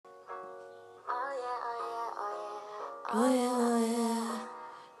Oh,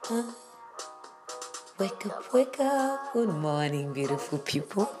 yeah. Wake up. Good morning, beautiful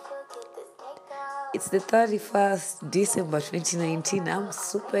people. It's the 31st December 2019. I'm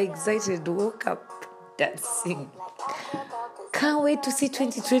super excited. Woke up dancing. Can't wait to see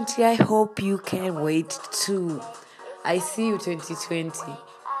 2020. I hope you can wait too. I see you 2020.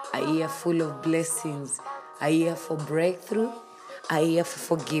 A year full of blessings. A year for breakthrough. A year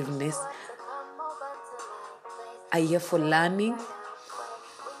for forgiveness. A year for learning.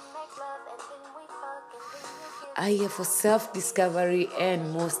 A year for self-discovery,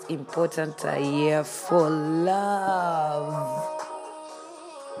 and most important, a year for love.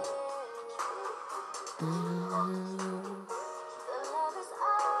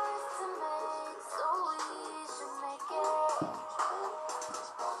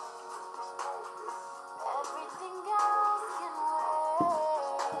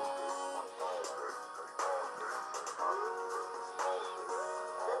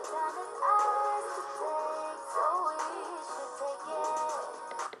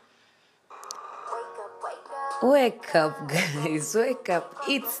 Wake up, guys, wake up.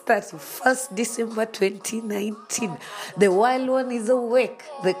 It's 31st December 2019. The wild one is awake.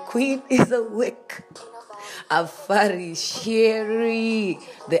 The queen is awake. Afari, Sherry,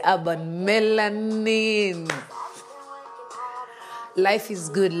 the urban melanin. Life is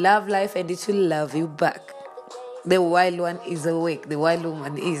good. Love life and it will love you back. The wild one is awake. The wild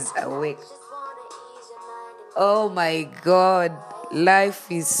woman is awake. Oh my God. Life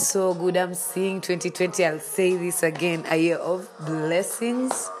is so good. I'm seeing 2020. I'll say this again. A year of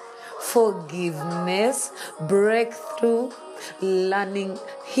blessings, forgiveness, breakthrough, learning,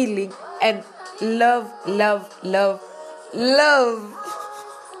 healing, and love, love, love, love.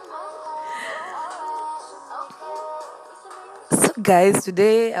 So guys,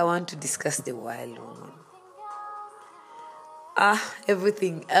 today I want to discuss the wild woman.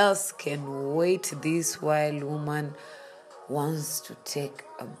 Everything else can wait. This wild woman wants to take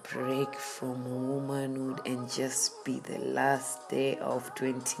a break from womanhood and just be the last day of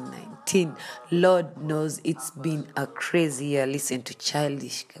 2019. Lord knows it's been a crazy year. Listen to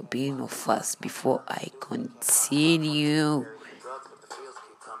Childish Gambino first before I continue.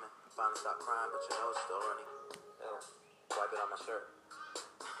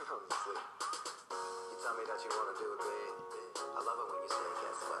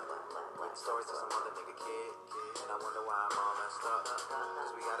 Stories to some other nigga kid, and I wonder why I'm all messed up.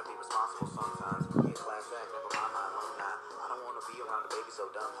 Cause we gotta be responsible sometimes. Yeah, class back, never mind my alumni. I don't wanna be around a baby so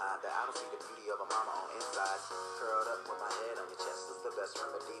dumb high that I don't see the beauty of a mama on inside. Curled up with my head on your chest is the best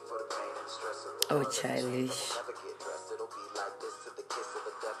remedy for the pain and the stress of the Oh, Childish. never get dressed. It'll be like this to the kiss of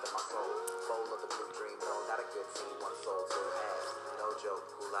the death of my soul. Bowl of the blue dream, no, not a good scene. One soul, two halves. No joke,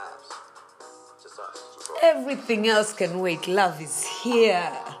 who laughs? Just us. Everything else can wait. Love is here.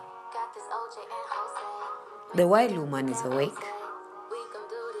 The wild woman is awake.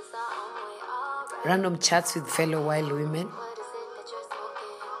 Random chats with fellow wild women.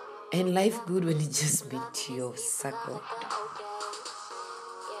 And life good when you just meet your circle.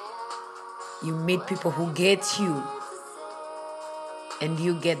 You meet people who get you. And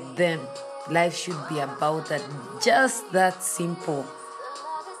you get them. Life should be about that. Just that simple.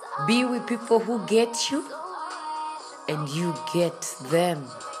 Be with people who get you. And you get them.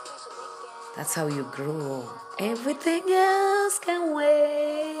 That's how you grow. Everything else can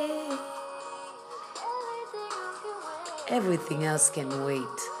wait. Everything else can wait.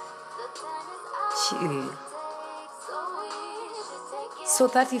 Chill. So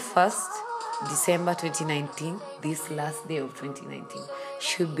 31st December 2019, this last day of 2019,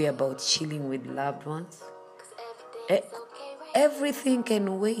 should be about chilling with loved ones. Everything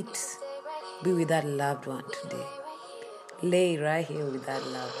can wait. Be with that loved one today. Lay right here with that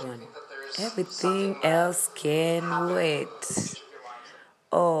loved one. Everything else can wait.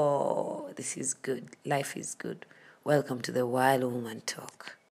 Oh, this is good. Life is good. Welcome to the Wild Woman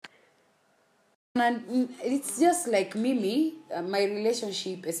Talk. And it's just like Mimi, my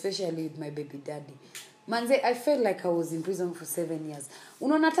relationship, especially with my baby daddy. Manze, I felt like I was in prison for 7 years.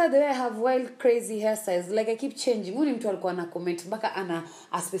 Unaona hata the way I have wild crazy hairstyles, like I keep changing. Uni mtu alikuwa na comment mpaka ana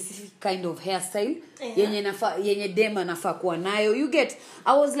a specific kind of hairstyle yenye dema nafaa kuwa nayo. You get,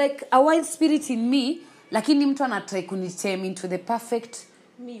 I was like a wild spirit in me, lakini mtu anatry kunitame into the perfect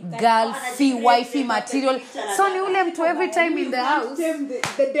girl, wifey material. So ni ule mtu every time in the house,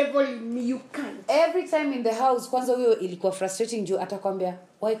 the devil in me, you can't. Every time in the house, kwanza huyo ilikuwa frustrating juu atakwambia,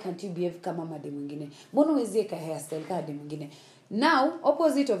 why can't you behave kama made mwingine? Mbona uwezie ka hairstyle kama made mwingine? Now,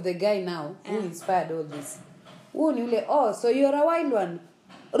 opposite of the guy now who inspired all this. Who ni ule, oh, so you're a wild one.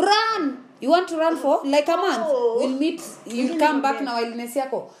 run. You want to run for like a month? We'll meet. You'll come back na wildness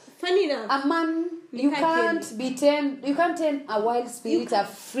yako. Funny enough. A man, you can't tame a wild spirit, a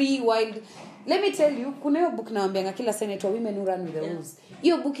free wild. Let me tell you, kuna hiyo book naambianga kila senator, Women Who Run With The Wolves.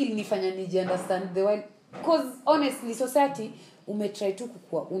 Hiyo book ilinifanya nije understand the wild, because honestly society umetry tu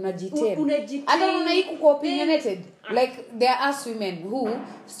kukua unajitema hata unaiku kwa opinionated like there are us women who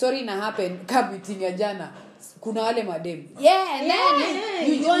story na happen kabiting ya jana kuna wale madem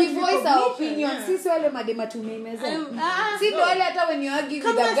we voice our opinion sisi wale madem tumeimeza si ndo wale hata when you argue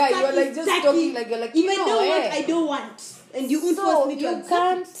with a guy you're like just talking like you're like you know what I don't want and you won't force me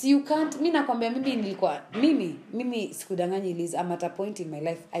to you can't mimi nakwambia mimi nilikuwa mimi sikudanganyi Liz. I'm at a point in my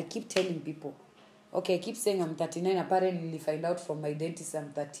life I keep telling people okay, I keep saying I'm 39. Apparently, find out from my dentist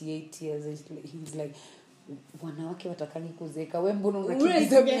I'm 38 years. He's like, wanawake watakani kuzeeka. We mbona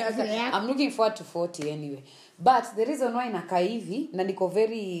unakimbiza miaka? I'm looking forward to 40 anyway. But the reason why nakaa hivi na niko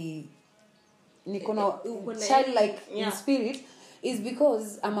very na childlike in spirit is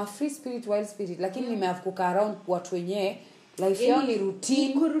because I'm a free spirit, wild spirit. Lakini nimehave kukaa around watu wenyewe life yao ni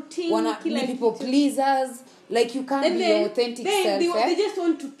routine wana people pleasers like you can't be your authentic self they just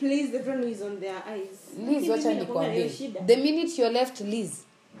want to please everyone who is on their eyes. Liz wacha nikwambie the minute you're left Liz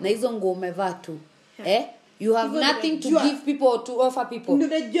na hizo nguo umevaa tu you have nothing to give people or to offer people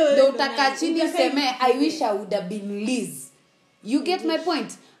ndio utaka chini useme I wish I would have been Liz. You get my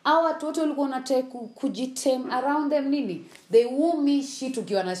point? Our total walikuwa wanataka kujitem around them nini they woo me shit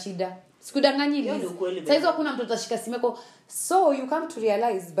ukiwa na shida sikudanganyi Liz. Sasa hakuna mtu atashika simeko. So you come to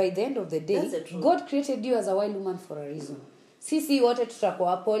realize by the end of the day God created you as a wild woman for a reason. Sisi wote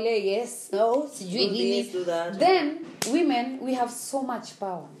tutakuwa pole yes no sijui nini. Then women we have so much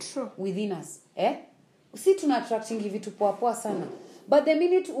power within us si tuna attracting vitu poa sana but the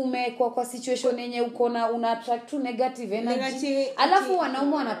minute umekuwa kwa situation yenye uko na una attract to negative energy alafu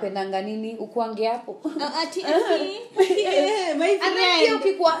wanaume wanapendanga nini ukuange hapo my friend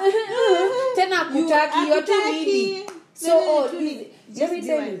ukikuwa tena kutaki yote nini so let me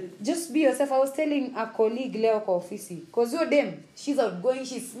tell you just be yourself. I was telling a colleague leo kwa ofisi cause your dem she's outgoing,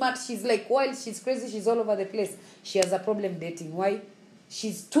 she's smart, she's like wild, she's crazy, she's all over the place. She has a problem dating. Why?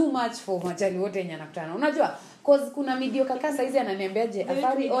 She's too much for machali wote yenye anakutana. Unajua cause kuna mediocre kasa hizi ananiambiaje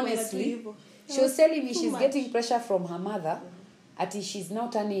very honestly she was telling me she's getting pressure from her mother ati she's now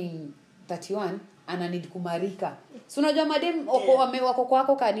turning 31 and need kumarika. So unajua madem wako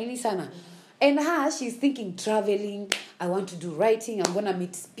kwako kanini sana. And her, she's thinking traveling, I want to do writing, I'm going to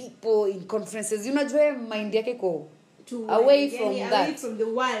meet people in conferences. You know, mind yake ko away from that. Away from the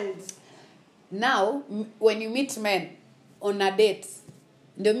world. Now, when you meet men on a date,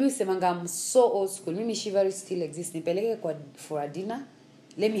 ndio mimi usemanga I'm so old school. Mimi chivalry still exists. Nipeleke for a dinner.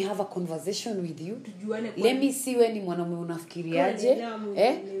 Let me have a conversation with you. Let me see when ni mwanaume unafikiriaje.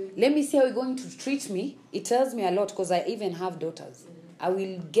 Let me see how you're going to treat me. It tells me a lot because I even have daughters. I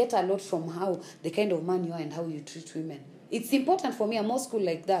will get a lot from how the kind of man you are and how you treat women. It's important for me. I'm more school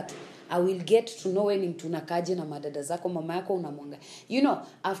like that. I will get to know when tunakaje na madada zako mama yako unamwanga. You know,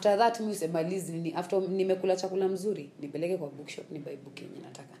 after that mimi usemalizi nini after nimekula chakula mzuri nipeleke kwa bookshop ni buy book yenye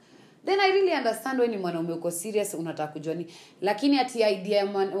nataka. Then I really understand when mwanaume uko serious unataka kujua ni lakini ati idea ya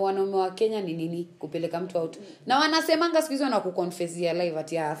wanaume wa Kenya ni nini kupeleka mtu out. Na wanasemanga siku hizo wanakuconfessia live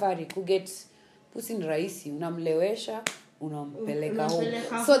ati afari ku get pussy ni rahisi unamlewesha unampeleka home.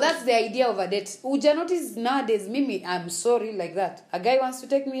 So that's the idea of a date. Uja notice nowadays mimi I'm sorry like that. A guy wants to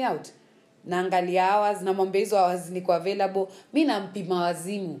take me out. Naangalia hours namwambia hizo hours niko available. Mimi nampima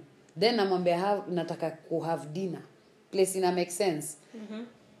wazimu. Then namwambia nataka ku have dinner. Place ina make sense.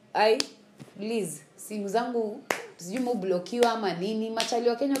 Liz, simu zangu sijui mblokiwa ama nini. Machali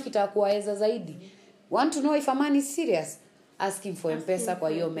wa Kenya ukitaka kuwaeza zaidi. Want to know if a man is serious? Ask him for M-Pesa kwa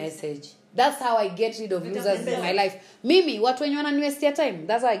hiyo message. That's how I get rid of losers in my life. Mimi, watu wenye wananiwestia time.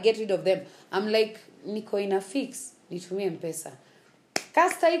 That's how I get rid of them. I'm like, niko ina fix. Nitumie M-Pesa.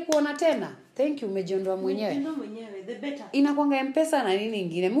 Kasta ikuona tena. Thank you, umejiondoa mwenyewe. The better. Inakuanga M-Pesa na nini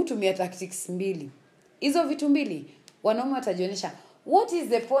ingine. Mtumia tactics mbili. Hizo vitu mbili. Wanaume watajionyesha. What is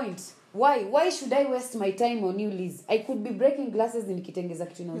the point? Why should I waste my time on you, Liz? I could be breaking glasses nikitengeza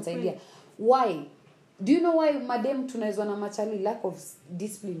kitu inanisaidia. Why? Do you know why madam tunaizwa na machali lack of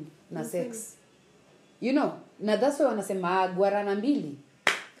discipline na sex? You know, na that's why wanasema guarana mbili.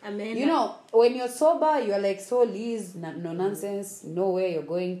 Amen. You know, when you're sober, you're like so Liz, no nonsense, no where you're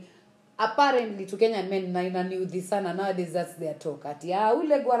going. Apparently to Kenyan men na knew this sana nowadays that's their talk. Ati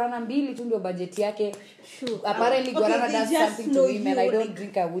ule guarana mbili tu ndio budget yake. Sure. Apparently guarana does something to women. I don't like...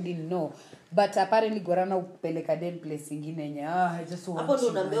 drink, I wouldn't know. but apparently Gorana upeleka dem place ingine yenye I just want hapo ndo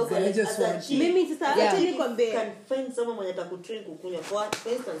unaambia uko I just want you. Mimi sasa Yeah. acha nikwambie. can find someone mwenye atakutrain kukunywa for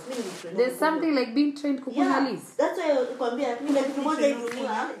instance mimi ni trainer There's something like being trained kukunywa Liz. that's why nikwambia kuna kitu moja hii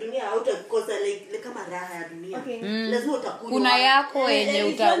dunia hautakosa like kama raha ya dunia lazima utakunywa Kuna yako yenye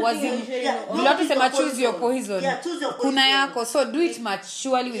utawazi bila tusema choose your poison. Kuna yako so do it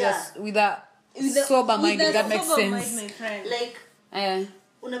maturely with a sober mind if that makes sense. My friend. Like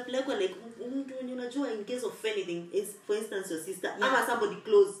unapelekwa like mtu wenye unajua in case of anything is for instance your sister ama somebody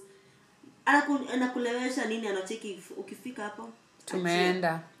close anakulewesha nini anacheki ukifika hapo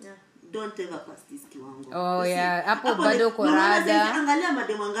Tumeenda. don't ever pass this kiwango. Oh yeah, hapo bado uko rada. Angalia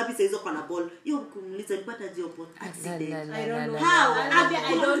mademo ngapi sasa hizo kwa ball. Hiyo kumliza nipata jopo accident. I don't know. How?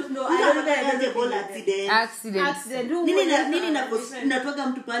 I don't know. I don't know ball accident. Nini natoka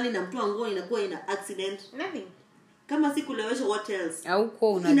mtu pale na mtu nguo inakuwa ina accident. Nothing. Kama si kulewesha what else?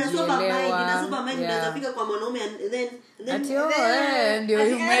 Hauko unajielewa. Inasoba mind unaweza fika kwa mwanaume and then ndio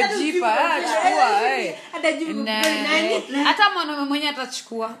umejipa chukua hata mwanaume mwenye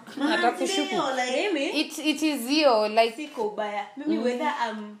atachukua atakushuku it is you like siko baya mimi whether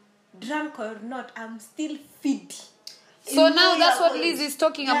I'm drunk or not I'm still fit. So now that's what Liz is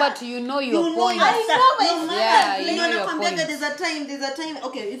talking about. You know your point. I know my you know your point. There's a time.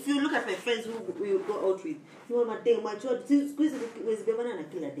 Okay, if you look at my friends who we go out with, you know my day, my child, squeeze with the banana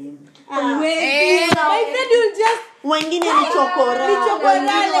killer them. My friend will just wengine ni chokora.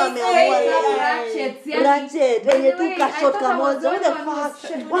 Ratchet. Wenye tu ka shot kamoja. What the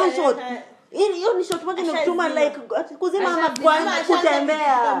fuck? One shot. Hiyo ni shot moja nikutuma like kuzima ama kwanza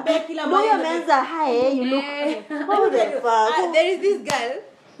kutembea. Moyo ameanza hi you look. What the fuck? There is this girl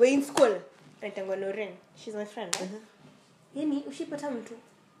we're in school. Anaitwa Noren. She's my friend. Yani ushipata mtu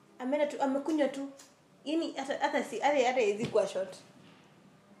ameenda tu amekunywa tu. Yani hata hizi kwa shot.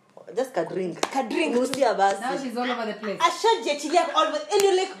 Just a drink. Now she's all over the place. Ashajiachilia all over and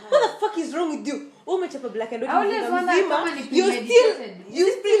you're like what the fuck is wrong with you? Umechapa black and white. I always wonder kama ni you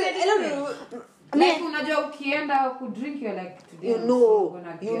still I don't know. Like unajua ukienda ku drink you're like today you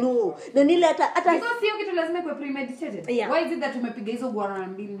know na nile hata because hiyo kitu lazima ikuwe premeditated. Why is it that umepiga hizo guarana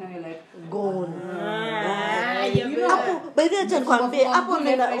mbili na you're like gone by the time kwambie hapo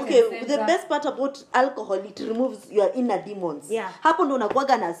okay the best part about alcohol it removes your inner demons. Hapo ndo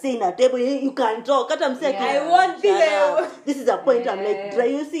unakuaga na say na table you can talk hata msee I want this is a point I'm like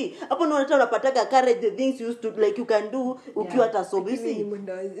try you see hapo ndo unapataga courage the things you used to like you can do ukiwa hata sober see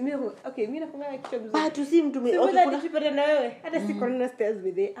okay mimi nafunga kichwa mzuri tu si mtu mimi nikipata na wewe hata siku na stairs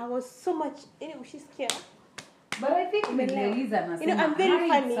with it I was so much ushisikia but I think Eliza na I'm very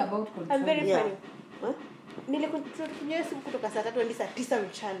funny funny nilikunywa siku kutoka saa 3 hadi saa 9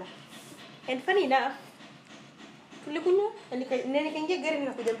 mchana and funny enough tulikunywa na nikaingia gari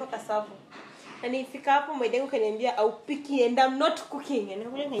nikakuja mpaka Savo na nifika hapo maidengo kaniambia au piki and I'm not cooking na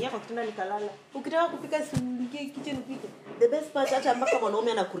nikakuja nikaingia kwa kitanda nikalala ukitaka kupika usiingie kitchen upike the best part hata mpaka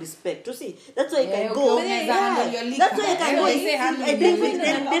mwanaume anakurespect you see that's why I can go that's why I can go I think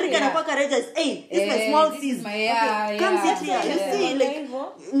then Derek anakuwa courageous hey it's my small sis come sit here you see like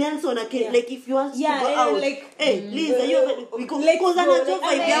Nelson like if you want to go out like hey Liz we go cause anajua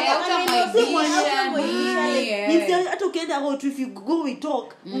vibe yako hata ukienda out if you go we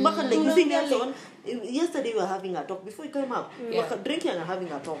talk mpaka like you see Nelson yesterday we were having a talk before you came up we were drinking and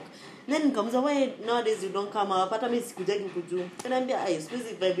having a talk then nikamza why nowadays you don't come up hata mimi sikujagi kujua anaambia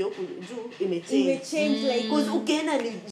squeeze vibe yako juu imechange like cause ukienda ni